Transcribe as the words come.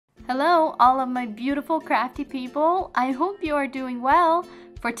Hello, all of my beautiful crafty people. I hope you are doing well.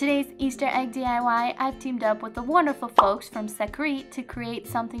 For today's Easter egg DIY, I've teamed up with the wonderful folks from Sakrete to create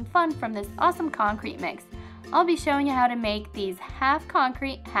something fun from this awesome concrete mix. I'll be showing you how to make these half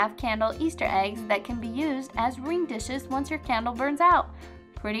concrete, half candle Easter eggs that can be used as ring dishes once your candle burns out.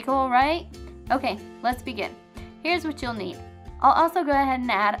 Pretty cool, right? Okay, let's begin. Here's what you'll need. I'll also go ahead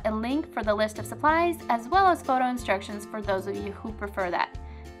and add a link for the list of supplies as well as photo instructions for those of you who prefer that.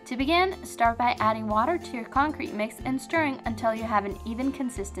 To begin, start by adding water to your concrete mix and stirring until you have an even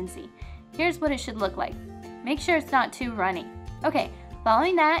consistency. Here's what it should look like. Make sure it's not too runny. Okay,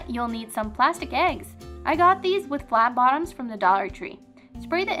 following that, you'll need some plastic eggs. I got these with flat bottoms from the Dollar Tree.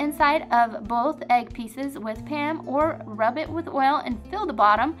 Spray the inside of both egg pieces with Pam or rub it with oil and fill the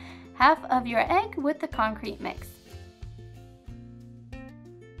bottom half of your egg with the concrete mix.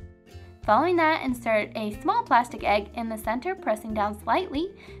 Following that, insert a small plastic egg in the center, pressing down slightly.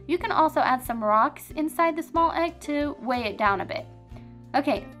 You can also add some rocks inside the small egg to weigh it down a bit.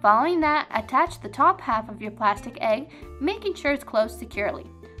 Okay, following that, attach the top half of your plastic egg, making sure it's closed securely.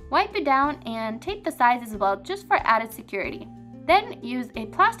 Wipe it down and tape the sides as well, just for added security. Then use a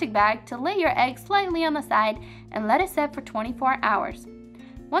plastic bag to lay your egg slightly on the side and let it set for 24 hours.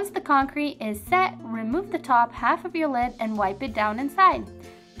 Once the concrete is set, remove the top half of your lid and wipe it down inside.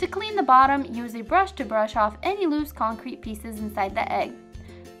 To clean the bottom, use a brush to brush off any loose concrete pieces inside the egg.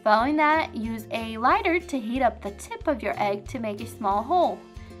 Following that, use a lighter to heat up the tip of your egg to make a small hole.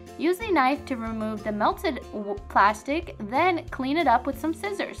 Use a knife to remove the melted plastic, then clean it up with some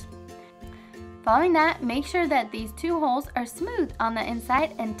scissors. Following that, make sure that these two holes are smooth on the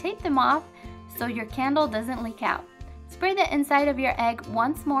inside and tape them off so your candle doesn't leak out. Spray the inside of your egg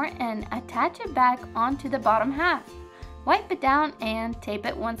once more and attach it back onto the bottom half. Wipe it down and tape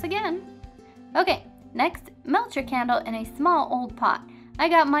it once again. Okay, next, melt your candle in a small old pot. I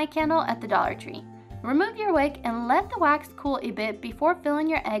got my candle at the Dollar Tree. Remove your wick and let the wax cool a bit before filling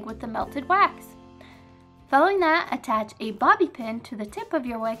your egg with the melted wax. Following that, attach a bobby pin to the tip of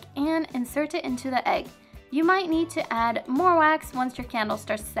your wick and insert it into the egg. You might need to add more wax once your candle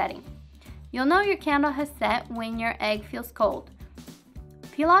starts setting. You'll know your candle has set when your egg feels cold.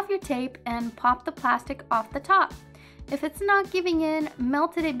 Peel off your tape and pop the plastic off the top. If it's not giving in,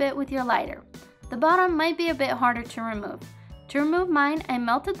 melt it a bit with your lighter. The bottom might be a bit harder to remove. To remove mine, I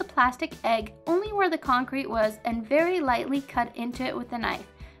melted the plastic egg only where the concrete was and very lightly cut into it with a knife.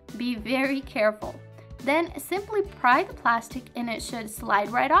 Be very careful. Then simply pry the plastic and it should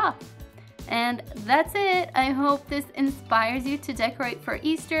slide right off. And that's it. I hope this inspires you to decorate for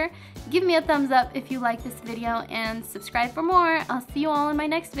Easter. Give me a thumbs up if you like this video and subscribe for more. I'll see you all in my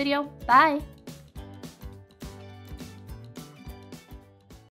next video. Bye!